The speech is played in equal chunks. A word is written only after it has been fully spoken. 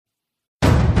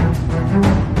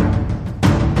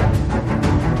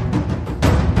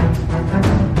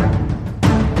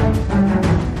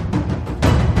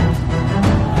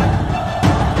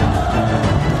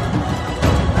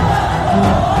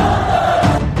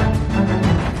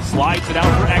Slides it out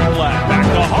for Ekblad. Back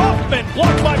to Hoffman.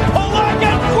 Blocked by Polak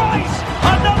and Price.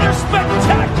 Another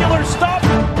spectacular stop.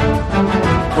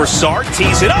 Broussard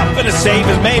tees it up, and a save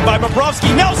is made by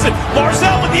Bobrovsky. Nelson.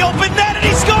 Barzal with the open net, and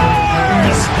he scores!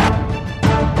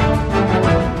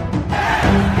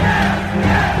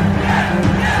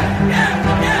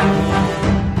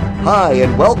 Hi,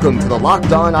 and welcome to the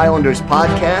Locked On Islanders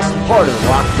podcast, part of the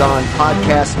Locked On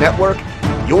Podcast Network,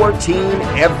 your team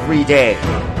every day.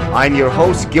 I'm your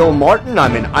host, Gil Martin.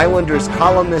 I'm an Islanders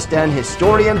columnist and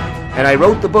historian, and I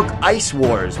wrote the book Ice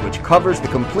Wars, which covers the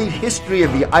complete history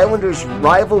of the Islanders'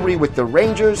 rivalry with the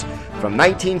Rangers from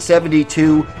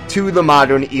 1972 to the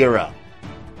modern era.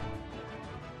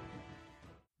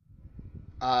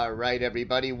 All right,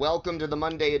 everybody. Welcome to the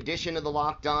Monday edition of the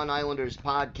Locked On Islanders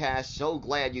podcast. So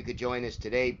glad you could join us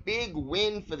today. Big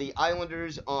win for the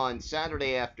Islanders on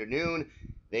Saturday afternoon.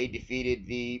 They defeated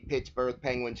the Pittsburgh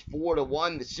Penguins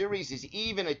 4-1. The series is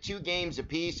even at 2 games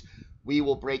apiece. We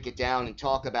will break it down and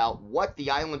talk about what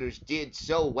the Islanders did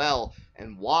so well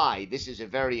and why this is a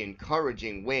very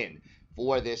encouraging win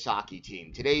for this hockey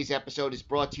team. Today's episode is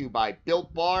brought to you by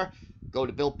Built Bar. Go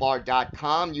to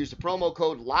BuiltBar.com, use the promo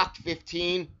code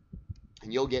LOCKED15,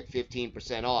 and you'll get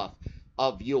 15% off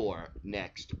of your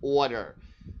next order.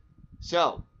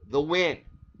 So, the win,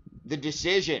 the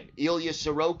decision. Ilya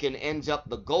Sorokin ends up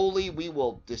the goalie. We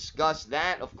will discuss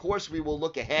that. Of course, we will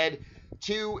look ahead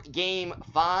to Game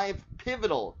 5,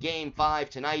 pivotal Game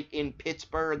 5 tonight in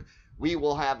Pittsburgh. We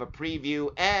will have a preview,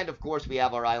 and of course, we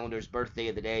have our Islanders birthday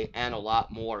of the day and a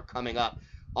lot more coming up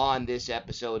on this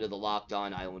episode of the Locked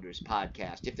On Islanders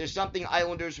podcast. If there's something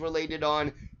Islanders related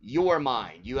on your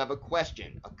mind, you have a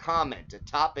question, a comment, a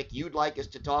topic you'd like us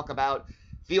to talk about,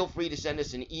 feel free to send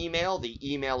us an email.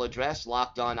 The email address,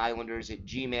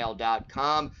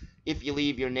 lockedonislanders@gmail.com. If you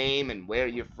leave your name and where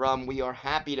you're from, we are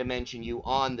happy to mention you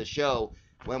on the show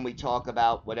when we talk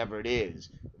about whatever it is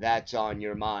that's on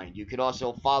your mind. You could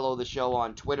also follow the show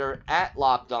on Twitter at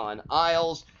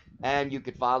LockedOnIsles. And you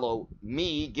could follow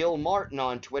me, Gil Martin,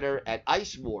 on Twitter at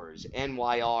Ice Wars,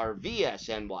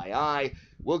 NYRVSNYI.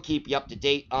 We'll keep you up to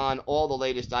date on all the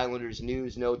latest Islanders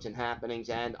news, notes, and happenings,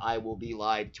 and I will be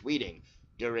live tweeting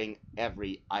during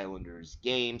every Islanders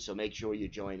game, so make sure you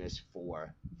join us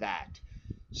for that.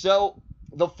 So,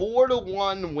 the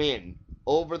 4-1 win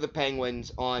over the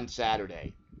Penguins on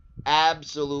Saturday.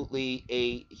 Absolutely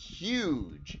a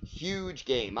huge, huge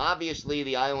game. Obviously,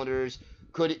 the Islanders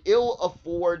could ill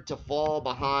afford to fall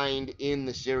behind in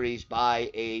the series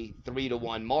by a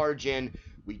 3-1 margin.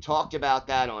 We talked about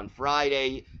that on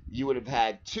Friday. You would have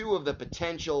had 2 of the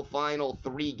potential final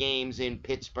 3 games in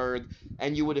Pittsburgh,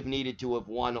 and you would have needed to have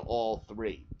won all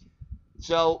 3.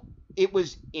 So it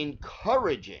was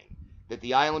encouraging that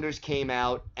the Islanders came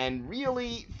out and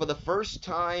really, for the first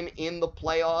time in the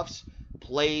playoffs,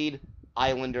 played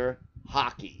Islander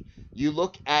hockey. You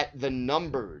look at the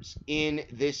numbers in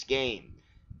this game,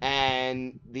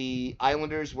 and the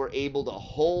Islanders were able to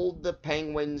hold the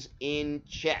Penguins in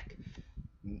check.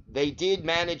 They did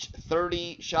manage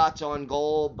 30 shots on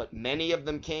goal, but many of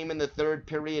them came in the third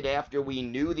period after we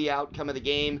knew the outcome of the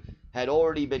game had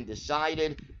already been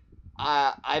decided.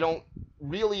 I don't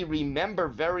really remember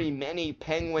very many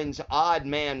Penguins odd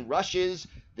man rushes.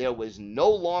 There was no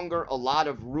longer a lot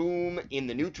of room in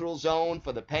the neutral zone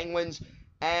for the Penguins,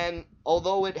 and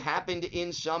although it happened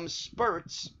in some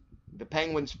spurts, the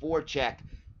Penguins' forecheck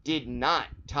did not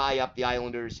tie up the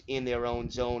Islanders in their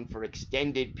own zone for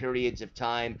extended periods of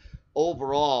time.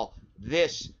 Overall,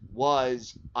 this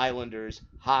was Islanders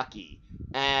hockey.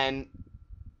 And,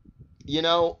 you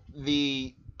know,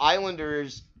 the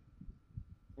Islanders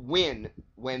win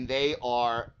when they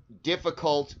are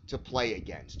difficult to play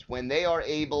against, when they are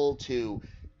able to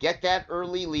get that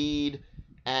early lead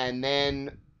and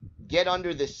then get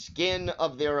under the skin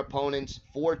of their opponents,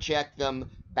 forecheck them,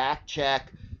 back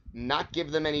check, not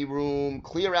give them any room,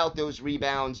 clear out those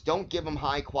rebounds, don't give them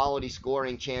high quality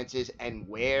scoring chances, and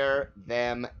wear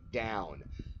them down.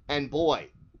 And boy,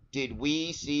 did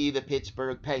we see the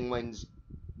Pittsburgh Penguins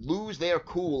lose their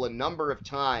cool a number of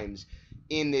times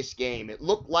in this game. It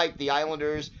looked like the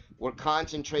Islanders were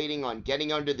concentrating on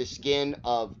getting under the skin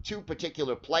of 2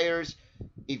 particular players,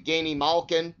 Evgeny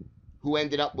Malkin, who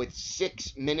ended up with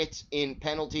 6 minutes in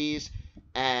penalties,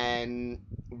 and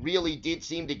really did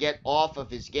seem to get off of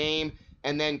his game.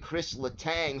 And then Chris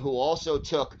Letang, who also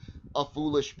took a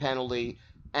foolish penalty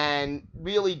and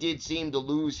really did seem to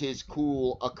lose his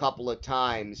cool a couple of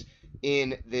times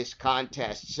in this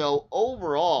contest. So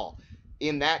overall,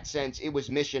 in that sense, it was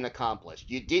mission accomplished.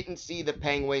 You didn't see the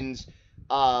Penguins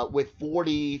with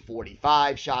 40,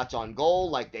 45 shots on goal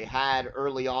like they had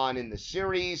early on in the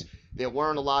series. There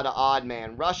weren't a lot of odd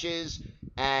man rushes,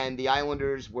 and the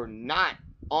Islanders were not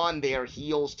on their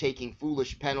heels taking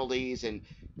foolish penalties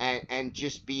and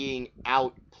just being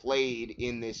outplayed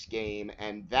in this game.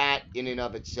 And that, in and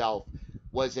of itself,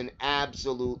 was an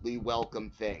absolutely welcome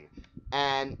thing.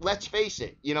 And let's face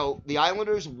it, the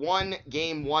Islanders won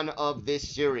game 1 of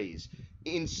this series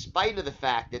in spite of the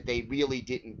fact that they really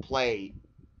didn't play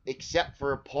except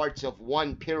for parts of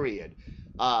one period.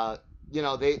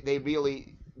 They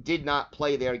really did not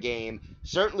play their game.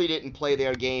 Certainly didn't play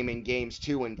their game in games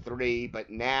 2 and 3, but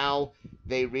now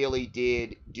they really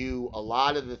did do a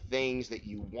lot of the things that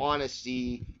you want to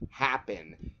see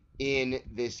happen in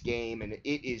this game, and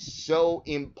it is so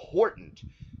important.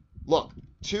 Look,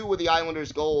 2 of the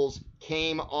Islanders' goals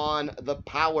came on the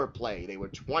power play. They were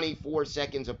 24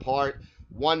 seconds apart.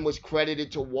 One was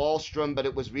credited to Wahlstrom, but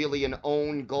it was really an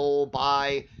own goal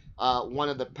by one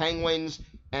of the Penguins,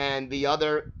 and the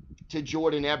other to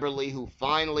Jordan Eberle, who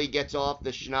finally gets off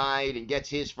the schneid and gets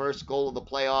his first goal of the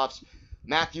playoffs.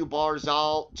 Matthew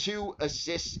Barzal, 2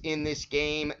 assists in this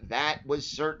game. That was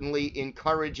certainly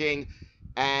encouraging,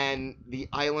 and the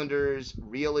Islanders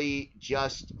really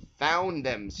just found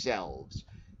themselves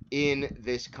in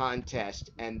this contest,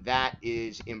 and that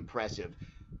is impressive.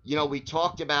 We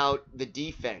talked about the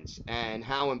defense and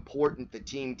how important the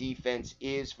team defense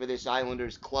is for this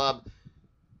Islanders club.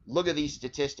 Look at these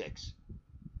statistics.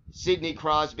 Sidney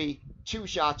Crosby, 2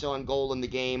 shots on goal in the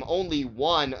game, only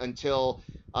 1 until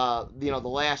the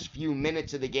last few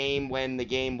minutes of the game when the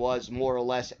game was more or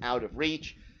less out of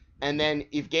reach. And then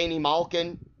Evgeny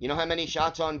Malkin, you know how many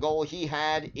shots on goal he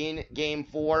had in game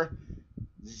 4?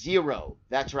 0.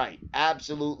 That's right.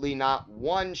 Absolutely not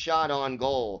 1 shot on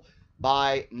goal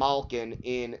by Malkin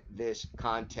in this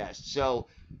contest. So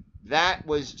that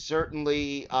was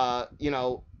certainly,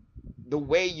 the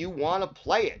way you want to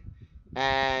play it.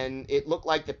 And it looked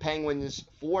like the Penguins'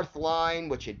 4th line,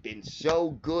 which had been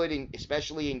so good,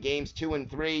 especially in games 2 and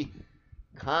 3,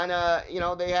 kind of,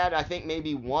 they had, I think,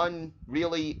 maybe 1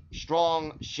 really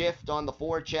strong shift on the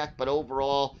forecheck, but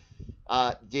overall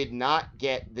did not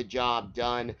get the job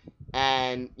done.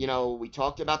 And, we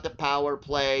talked about the power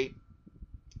play.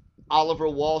 Oliver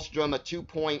Wahlstrom, a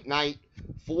 2-point night,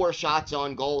 4 shots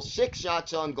on goal, 6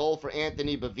 shots on goal for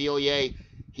Anthony Beauvillier.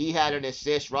 He had an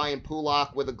assist. Ryan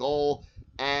Pulock with a goal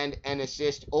and an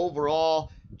assist.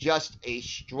 Overall, just a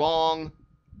strong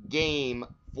game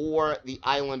for the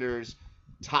Islanders,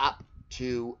 top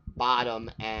to bottom,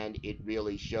 and it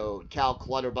really showed. Cal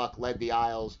Clutterbuck led the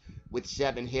Isles with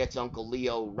 7 hits. Uncle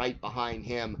Leo right behind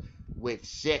him with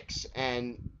 6.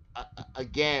 And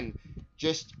again,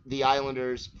 just the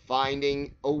Islanders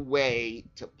finding a way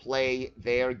to play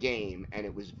their game, and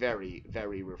it was very,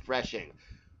 very refreshing.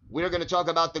 We're going to talk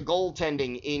about the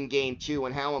goaltending in Game 2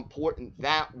 and how important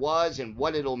that was and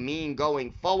what it'll mean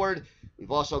going forward. We've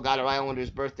also got our Islanders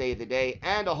birthday of the day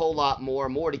and a whole lot more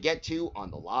to get to on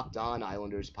the Locked On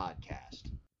Islanders podcast.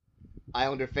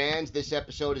 Islander fans, this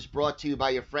episode is brought to you by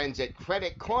your friends at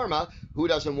Credit Karma. Who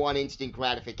doesn't want instant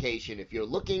gratification? If you're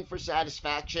looking for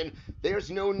satisfaction,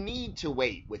 there's no need to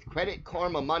wait. With Credit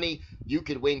Karma Money, you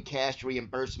could win cash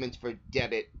reimbursements for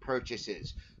debit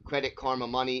purchases. Credit Karma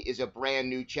Money is a brand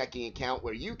new checking account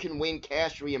where you can win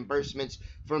cash reimbursements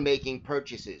for making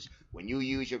purchases. When you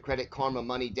use your Credit Karma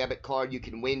Money debit card, you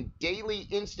can win daily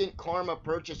instant Karma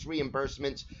purchase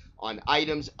reimbursements on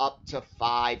items up to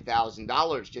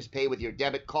 $5,000. Just pay with your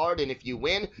debit card, and if you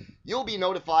win, you'll be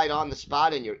notified on the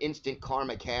spot, and your instant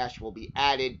Karma cash will be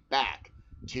added back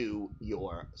to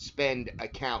your spend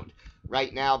account.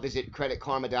 Right now, visit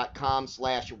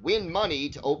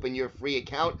creditkarma.com/winmoney to open your free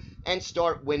account and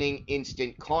start winning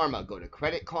instant Karma. Go to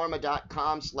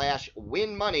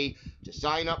creditkarma.com/winmoney to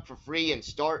sign up for free and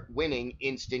start winning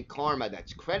instant Karma.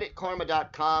 That's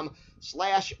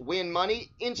creditkarma.com/winmoney.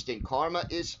 Instant Karma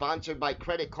is sponsored by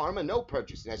Credit Karma. No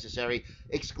purchase necessary.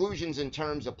 Exclusions and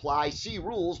terms apply. See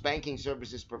rules. Banking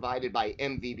services provided by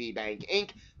MVB Bank, Inc.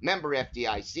 Member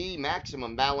FDIC.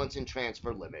 Maximum balance and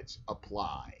transfer limits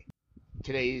apply.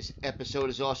 Today's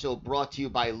episode is also brought to you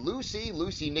by Lucy.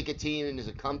 Lucy Nicotine is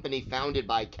a company founded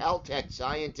by Caltech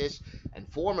scientists and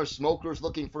former smokers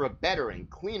looking for a better and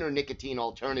cleaner nicotine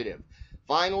alternative.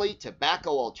 Finally,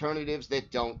 tobacco alternatives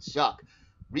that don't suck.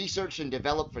 Researched and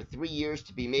developed for 3 years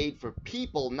to be made for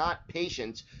people, not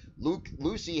patients,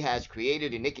 Lucy has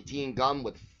created a nicotine gum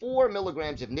with 4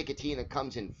 milligrams of nicotine that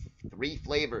comes in 3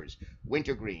 flavors: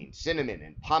 wintergreen, cinnamon,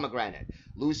 and pomegranate.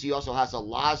 Lucy also has a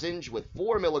lozenge with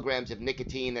 4 milligrams of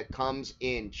nicotine that comes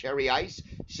in cherry ice,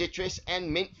 citrus,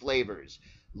 and mint flavors.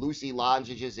 Lucy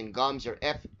lozenges and gums are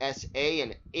FSA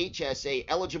and HSA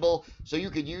eligible, so you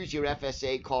could use your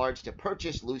FSA cards to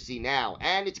purchase Lucy now.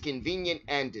 And it's convenient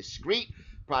and discreet.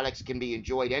 Products can be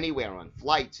enjoyed anywhere, on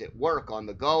flights, at work, on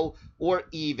the go, or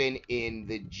even in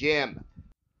the gym.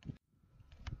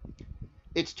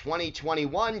 It's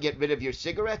 2021. Get rid of your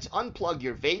cigarettes, unplug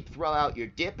your vape, throw out your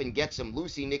dip, and get some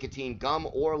Lucy nicotine gum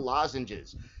or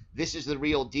lozenges. This is the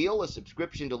real deal. A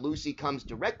subscription to Lucy comes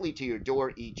directly to your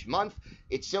door each month.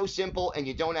 It's so simple, and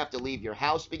you don't have to leave your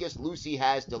house because Lucy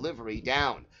has delivery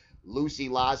down. Lucy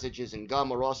lozenges and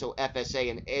gum are also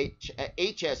FSA and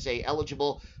HSA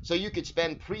eligible, so you could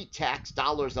spend pre-tax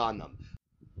dollars on them.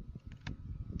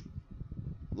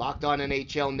 Locked On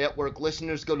NHL Network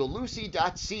listeners, go to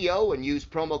lucy.co and use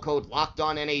promo code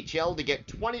LOCKEDONNHL to get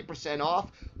 20%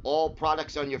 off all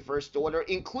products on your first order,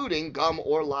 including gum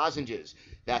or lozenges.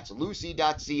 That's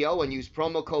lucy.co and use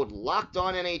promo code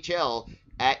LOCKEDONNHL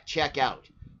at checkout.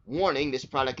 Warning, this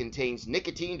product contains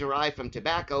nicotine derived from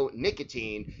tobacco.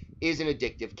 Nicotine is an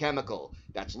addictive chemical.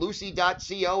 That's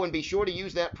lucy.co, and be sure to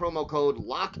use that promo code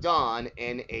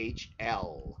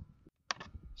LOCKEDONNHL.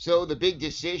 So the big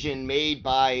decision made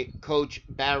by Coach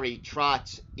Barry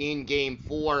Trotz in Game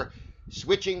 4,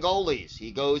 switching goalies.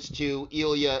 He goes to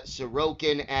Ilya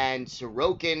Sorokin, and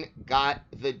Sorokin got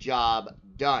the job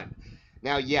done.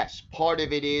 Now, yes, part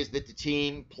of it is that the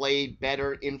team played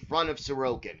better in front of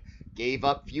Sorokin, gave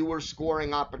up fewer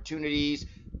scoring opportunities,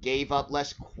 gave up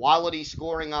less quality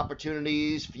scoring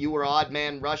opportunities, fewer odd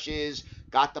man rushes,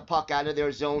 got the puck out of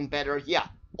their zone better. Yeah,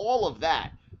 all of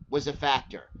that was a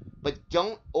factor. But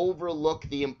don't overlook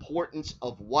the importance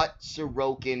of what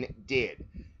Sorokin did.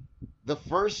 The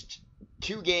first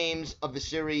two games of the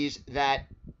series that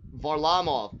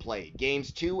Varlamov played,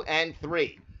 games 2 and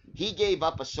 3, he gave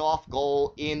up a soft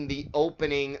goal in the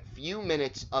opening few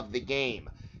minutes of the game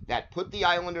that put the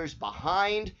Islanders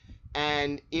behind,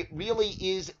 and it really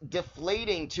is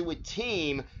deflating to a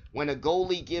team when a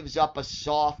goalie gives up a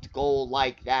soft goal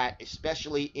like that,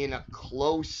 especially in a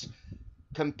close,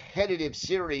 competitive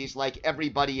series like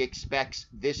everybody expects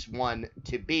this one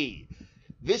to be.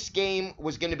 This game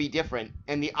was going to be different,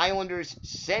 and the Islanders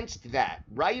sensed that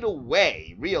right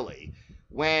away, really,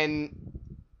 when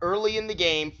early in the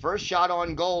game, first shot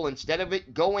on goal, instead of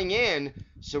it going in,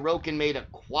 Sorokin made a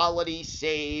quality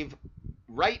save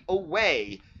right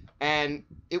away, and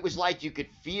it was like you could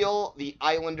feel the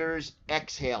Islanders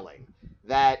exhaling,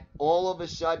 that all of a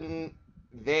sudden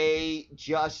they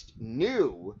just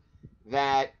knew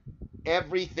that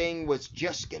everything was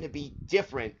just going to be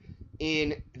different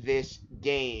in this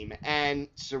game. And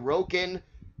Sorokin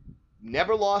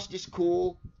never lost his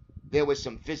cool. There was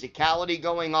some physicality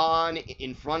going on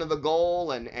in front of the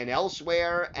goal and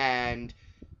elsewhere, and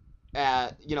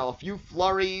a few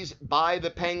flurries by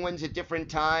the Penguins at different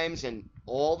times, and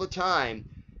all the time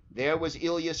there was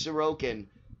Ilya Sorokin.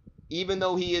 Even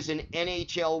though he is an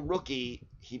NHL rookie,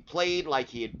 he played like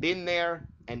he had been there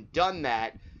and done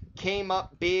that, came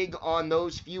up big on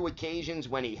those few occasions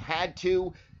when he had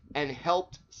to, and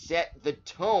helped set the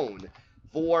tone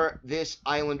for this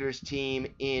Islanders team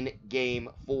in Game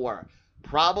 4.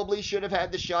 Probably should have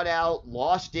had the shutout,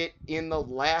 lost it in the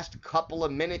last couple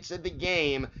of minutes of the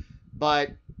game,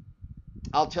 but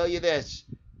I'll tell you this,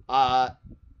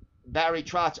 Barry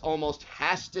Trotz almost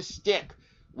has to stick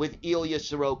with Ilya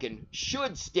Sorokin,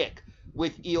 should stick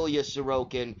with Ilya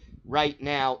Sorokin right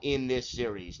now in this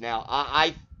series. Now,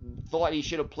 I thought he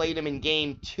should have played him in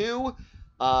Game 2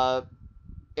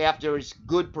 after his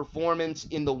good performance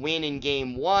in the win in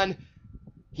Game 1.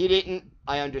 He didn't.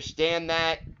 I understand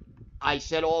that. I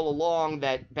said all along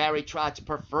that Barry Trotz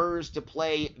prefers to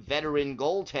play veteran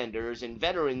goaltenders and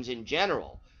veterans in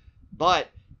general. But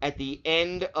at the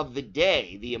end of the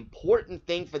day, the important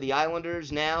thing for the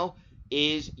Islanders now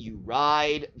is you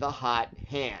ride the hot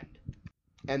hand.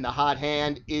 And the hot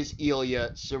hand is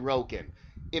Ilya Sorokin.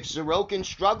 If Sorokin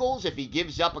struggles, if he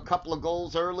gives up a couple of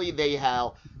goals early,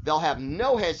 they'll have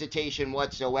no hesitation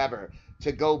whatsoever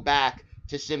to go back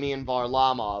to Semyon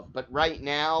Varlamov. But right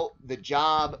now, the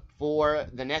job for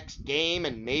the next game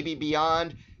and maybe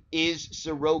beyond is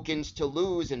Sorokin's to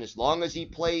lose. And as long as he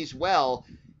plays well,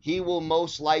 he will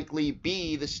most likely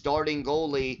be the starting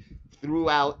goalie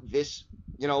throughout this,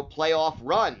 playoff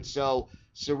run. So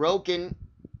Sorokin,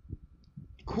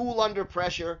 cool under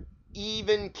pressure,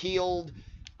 even-keeled,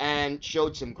 and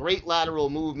showed some great lateral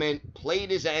movement,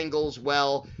 played his angles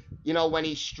well. When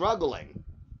he's struggling,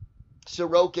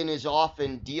 Sorokin is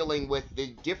often dealing with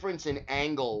the difference in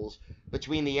angles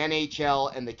between the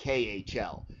NHL and the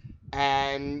KHL.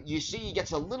 And you see he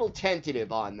gets a little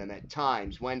tentative on them at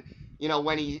times when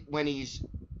he's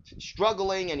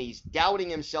struggling and he's doubting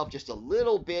himself just a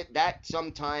little bit, that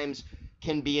sometimes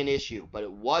can be an issue. But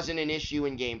it wasn't an issue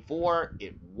in Game 4.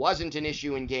 It wasn't an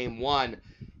issue in Game 1.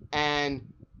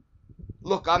 And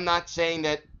look, I'm not saying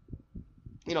that,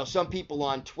 some people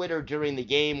on Twitter during the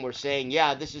game were saying,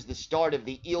 yeah, this is the start of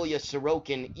the Ilya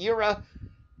Sorokin era.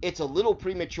 It's a little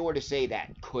premature to say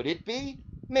that. Could it be?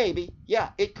 Maybe.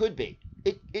 Yeah, it could be.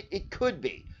 It could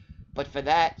be. But for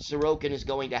that, Sorokin is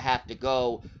going to have to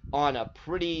go on a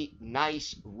pretty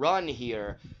nice run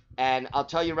here. And I'll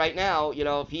tell you right now,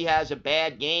 if he has a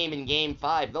bad game in Game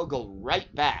 5, they'll go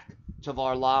right back to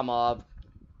Varlamov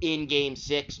in Game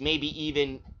 6, maybe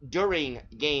even during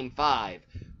Game 5,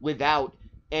 without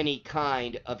any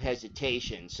kind of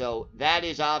hesitation. So that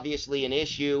is obviously an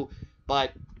issue,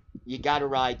 but you got to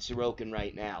ride Sorokin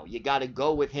right now. You got to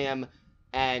go with him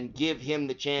and give him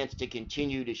the chance to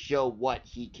continue to show what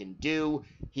he can do.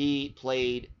 He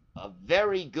played a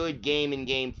very good game in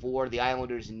Game 4. The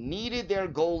Islanders needed their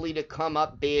goalie to come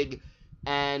up big,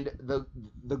 and the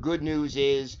good news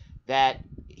is that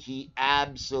he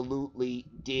absolutely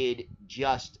did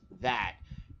just that.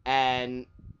 And,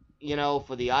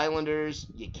 for the Islanders,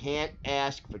 you can't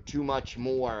ask for too much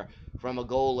more from a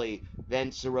goalie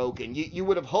than Sorokin. You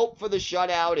would have hoped for the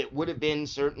shutout. It would have been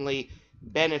certainly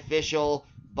beneficial,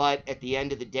 but at the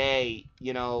end of the day,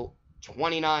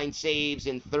 29 saves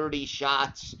and 30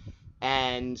 shots,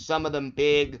 and some of them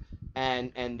big,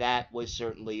 and that was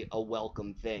certainly a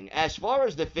welcome thing. As far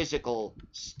as the physical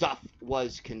stuff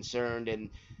was concerned, and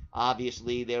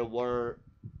obviously there was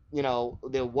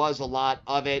a lot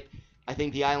of it, I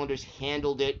think the Islanders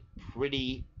handled it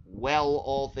pretty well,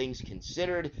 all things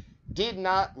considered. Did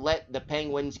not let the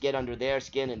Penguins get under their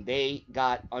skin, and they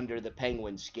got under the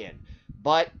Penguins' skin.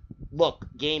 But, look,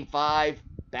 Game 5,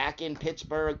 back in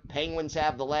Pittsburgh, Penguins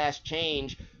have the last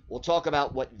change. We'll talk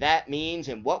about what that means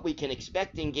and what we can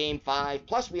expect in Game 5.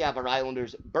 Plus, we have our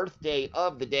Islanders' birthday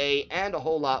of the day and a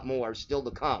whole lot more still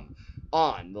to come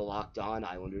on the Locked On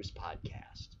Islanders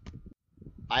podcast.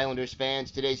 Islanders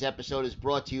fans, today's episode is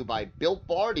brought to you by Built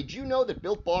Bar. Did you know that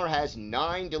Built Bar has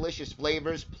 9 delicious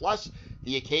flavors, plus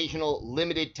the occasional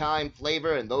limited time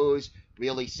flavor, and those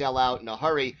really sell out in a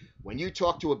hurry? When you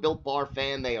talk to a Built Bar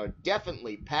fan, they are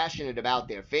definitely passionate about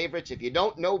their favorites. If you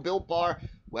don't know Built Bar,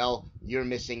 well, you're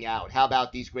missing out. How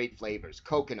about these great flavors?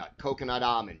 Coconut, coconut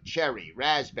almond, cherry,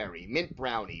 raspberry, mint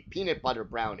brownie, peanut butter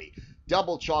brownie,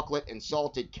 double chocolate, and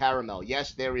salted caramel.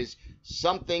 Yes, there is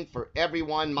something for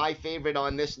everyone. My favorite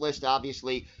on this list,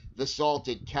 obviously, the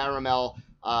salted caramel.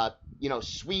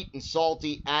 Sweet and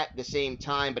salty at the same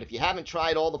time. But if you haven't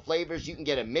tried all the flavors, you can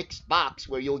get a mixed box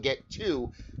where you'll get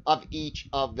 2 of each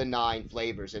of the 9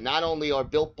 flavors. And not only are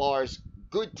Built Bars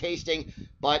good tasting,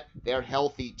 but they're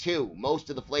healthy too. Most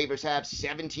of the flavors have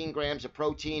 17 grams of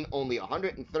protein, only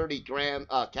 130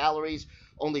 calories,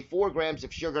 only 4 grams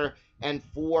of sugar, and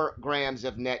 4 grams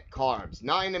of net carbs.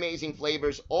 9 amazing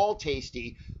flavors, all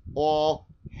tasty, all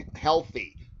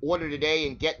healthy. Order today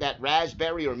and get that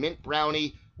raspberry or mint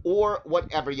brownie or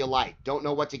whatever you like. Don't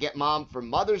know what to get mom for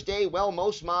Mother's Day? Well,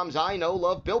 most moms I know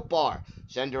love Built Bar.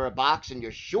 Send her a box and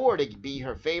you're sure to be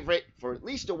her favorite for at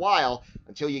least a while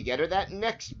until you get her that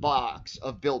next box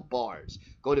of Built Bars.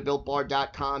 Go to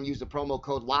BuiltBar.com, use the promo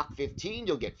code LOCK15.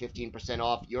 You'll get 15%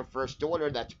 off your first order.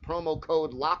 That's promo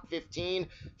code LOCK15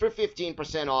 for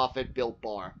 15% off at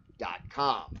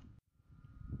BuiltBar.com.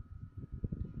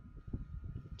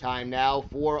 Time now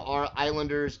for our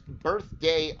Islanders'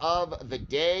 birthday of the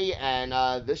day, and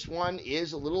this one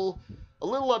is a little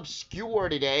obscure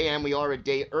today, and we are a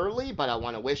day early, but I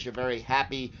want to wish a very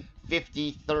happy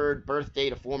 53rd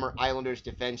birthday to former Islanders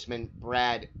defenseman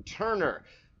Brad Turner.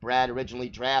 Brad originally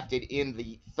drafted in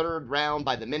the 3rd round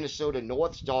by the Minnesota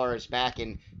North Stars back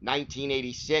in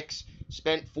 1986.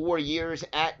 Spent 4 years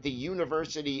at the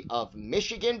University of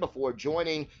Michigan before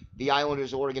joining the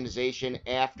Islanders organization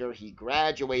after he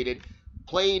graduated.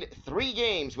 Played 3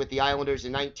 games with the Islanders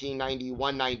in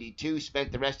 1991-92.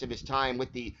 Spent the rest of his time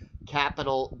with the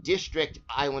Capital District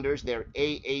Islanders, their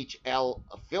AHL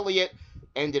affiliate.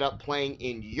 Ended up playing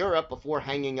in Europe before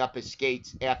hanging up his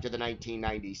skates after the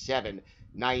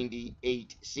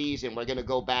 1997-98 season. We're going to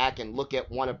go back and look at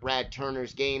one of Brad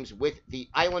Turner's games with the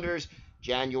Islanders.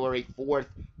 January 4th,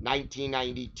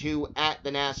 1992 at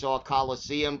the Nassau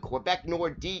Coliseum. Quebec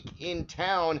Nordique in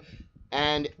town.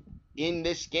 And in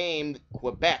this game,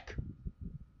 Quebec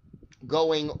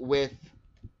going with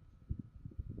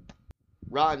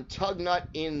Ron Tugnut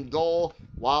in goal,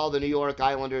 while the New York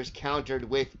Islanders countered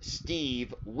with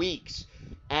Steve Weeks.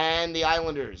 And the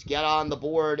Islanders get on the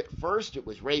board first. It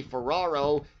was Ray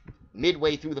Ferraro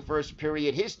midway through the first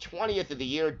period. His 20th of the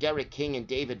year, Derek King and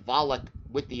David Volek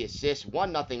with the assist.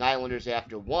 1-0 Islanders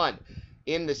after 1.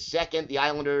 In the second, the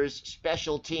Islanders'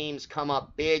 special teams come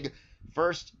up big.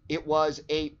 First, it was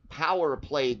a power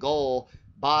play goal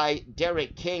by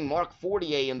Derek King. Mark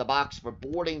Fortier in the box for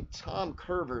boarding. Tom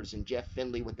Curvers and Jeff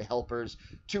Finley with the helpers.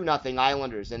 2-0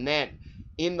 Islanders. And then,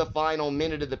 in the final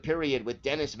minute of the period, with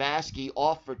Dennis Vaske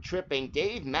off for tripping,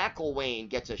 Dave McElwain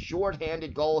gets a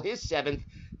shorthanded goal, his 7th,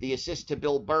 the assist to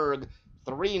Bill Berg.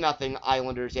 3-0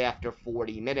 Islanders after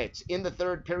 40 minutes. In the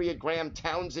third period, Graham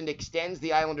Townsend extends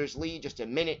the Islanders' lead just a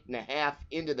minute and a half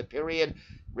into the period.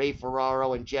 Ray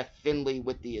Ferraro and Jeff Finley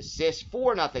with the assist.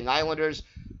 4-0 Islanders.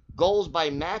 Goals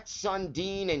by Matt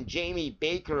Sundin and Jamie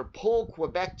Baker pull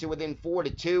Quebec to within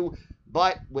 4-2,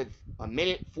 but with a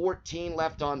minute 14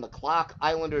 left on the clock,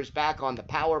 Islanders back on the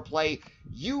power play.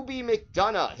 UB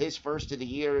McDonough, his first of the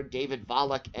year, David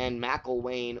Volek and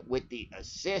McElwain with the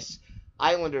assists.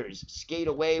 Islanders skate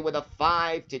away with a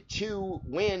 5-2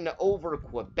 win over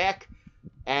Quebec,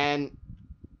 and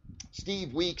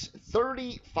Steve Weeks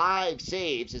 35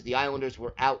 saves as the Islanders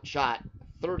were outshot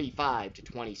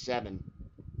 35-27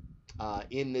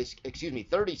 in this,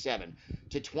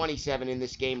 37-27 in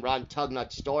this game. Ron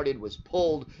Tugnut started, was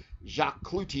pulled. Jacques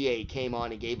Cloutier came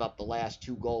on and gave up the last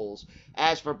 2 goals.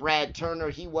 As for Brad Turner,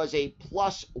 he was a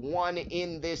 +1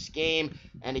 in this game,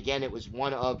 and again, it was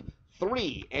one of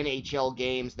 3 NHL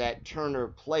games that Turner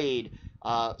played,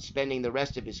 spending the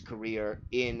rest of his career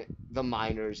in the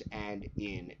minors and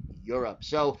in Europe.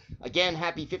 So, again,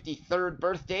 happy 53rd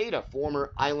birthday to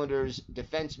former Islanders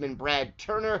defenseman Brad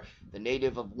Turner, the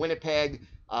native of Winnipeg.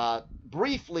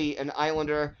 Briefly an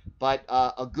Islander, but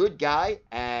a good guy,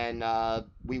 and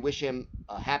we wish him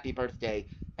a happy birthday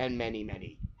and many,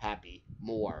 many happy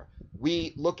more.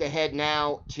 We look ahead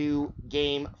now to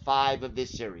Game 5 of this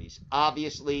series.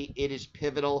 Obviously, it is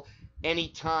pivotal.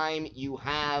 Anytime you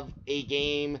have a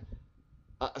game,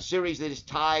 a series that is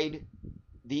tied,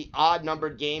 the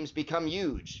odd-numbered games become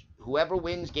huge. Whoever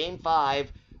wins Game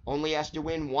 5 only has to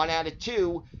win 1 out of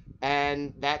 2,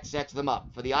 and that sets them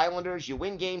up. For the Islanders, you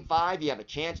win Game 5, you have a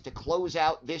chance to close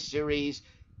out this series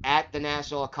at the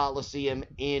Nassau Coliseum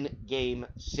in Game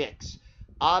 6.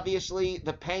 Obviously,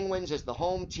 the Penguins, as the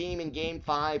home team in Game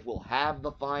 5, will have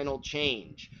the final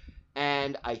change.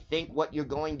 And I think what you're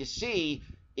going to see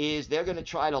is they're going to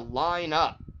try to line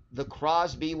up the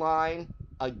Crosby line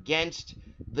against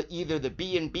either the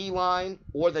B&B line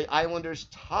or the Islanders'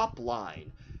 top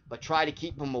line, but try to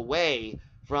keep them away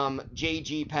from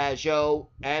J.G. Pageau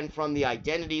and from the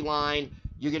identity line.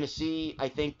 You're going to see, I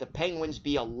think, the Penguins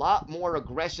be a lot more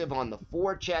aggressive on the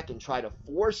forecheck and try to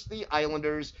force the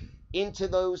Islanders into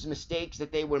those mistakes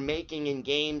that they were making in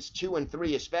games 2 and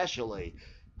 3 especially.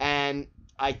 And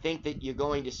I think that you're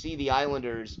going to see the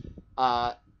Islanders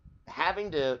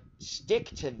having to stick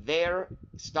to their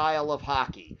style of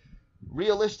hockey.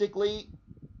 Realistically,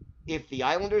 if the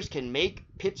Islanders can make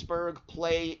Pittsburgh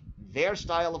play their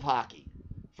style of hockey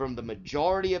from the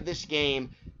majority of this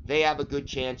game, they have a good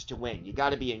chance to win. You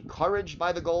got to be encouraged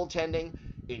by the goaltending,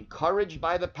 encouraged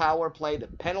by the power play. The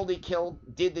penalty kill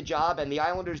did the job, and the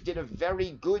Islanders did a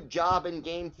very good job in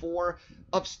Game 4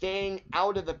 of staying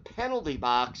out of the penalty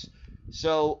box.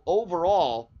 So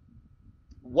overall,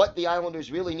 what the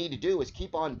Islanders really need to do is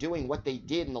keep on doing what they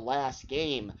did in the last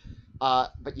game.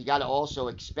 But you got to also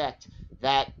expect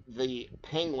that the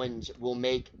Penguins will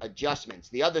make adjustments.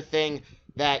 The other thing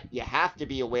that you have to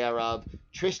be aware of,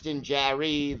 Tristan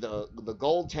Jarry, the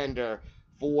goaltender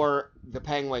for the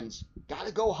Penguins, got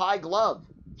to go high glove.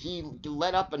 He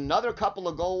let up another couple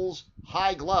of goals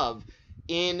high glove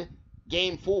in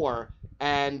Game 4,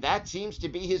 and that seems to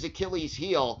be his Achilles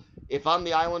heel. If I'm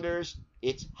the Islanders,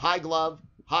 it's high glove,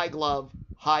 high glove,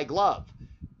 high glove.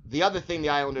 The other thing the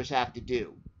Islanders have to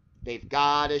do, they've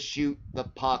got to shoot the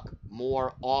puck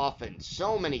more often.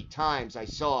 So many times I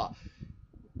saw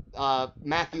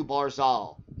Matthew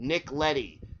Barzal, Nick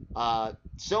Leddy,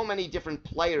 so many different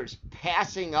players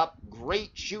passing up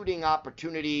great shooting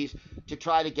opportunities to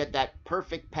try to get that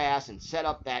perfect pass and set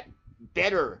up that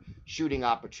better shooting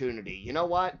opportunity. You know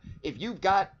what? If you've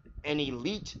got an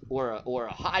elite or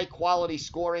a high quality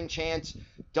scoring chance,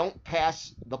 don't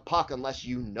pass the puck unless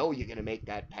you know you're going to make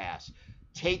that pass.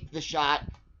 Take the shot,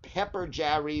 pepper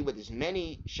Jarry with as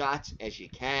many shots as you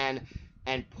can,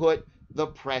 and put the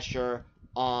pressure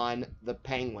on the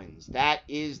Penguins. That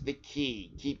is the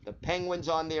key. Keep the Penguins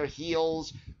on their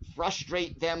heels,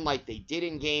 frustrate them like they did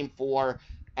in Game 4,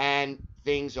 and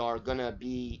things are going to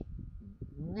be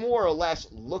more or less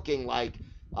looking like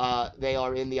they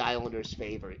are in the Islanders'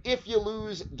 favor. If you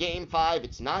lose Game 5,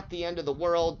 it's not the end of the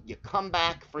world. You come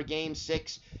back for Game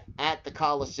 6 at the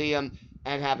Coliseum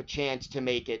and have a chance to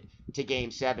make it to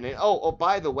Game 7. And oh,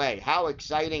 by the way, how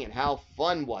exciting and how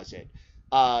fun was it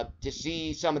to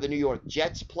see some of the New York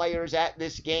Jets players at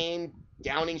this game,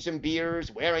 downing some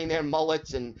beers, wearing their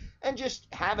mullets, and just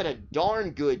having a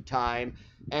darn good time.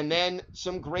 And then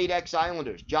some great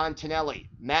ex-Islanders, John Tonelli,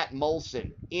 Matt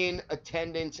Molson, in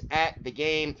attendance at the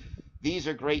game. These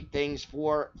are great things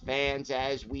for fans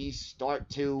as we start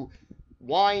to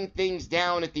wind things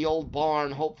down at the old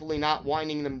barn, hopefully not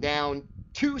winding them down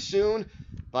too soon.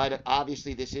 But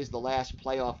obviously this is the last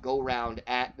playoff go-round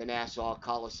at the Nassau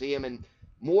Coliseum, and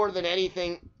more than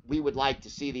anything, we would like to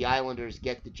see the Islanders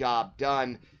get the job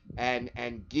done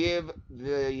and give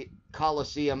the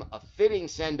Coliseum a fitting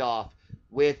send-off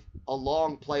with a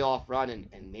long playoff run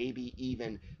and maybe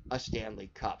even a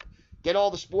Stanley Cup. Get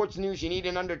all the sports news you need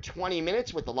in under 20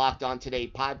 minutes with the Locked On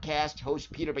Today podcast.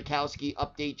 Host Peter Bukowski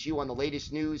updates you on the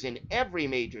latest news in every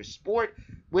major sport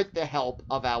with the help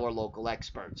of our local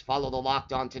experts. Follow the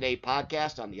Locked On Today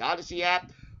podcast on the Odyssey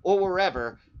app or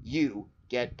wherever you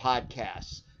get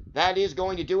podcasts. That is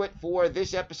going to do it for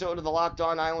this episode of the Locked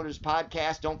On Islanders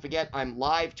podcast. Don't forget, I'm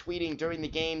live tweeting during the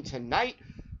game tonight.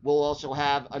 We'll also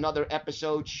have another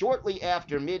episode shortly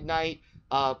after midnight.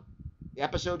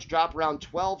 Episodes drop around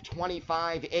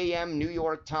 12:25 a.m. New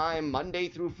York time, Monday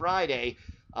through Friday.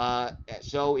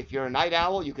 So if you're a night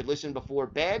owl, you could listen before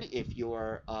bed. If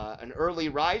you're an early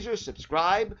riser,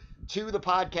 subscribe to the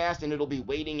podcast, and it'll be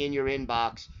waiting in your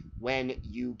inbox when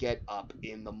you get up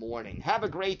in the morning. Have a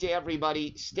great day,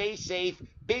 everybody. Stay safe.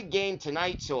 Big game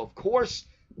tonight, so of course,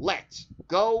 let's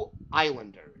go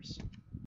Islanders.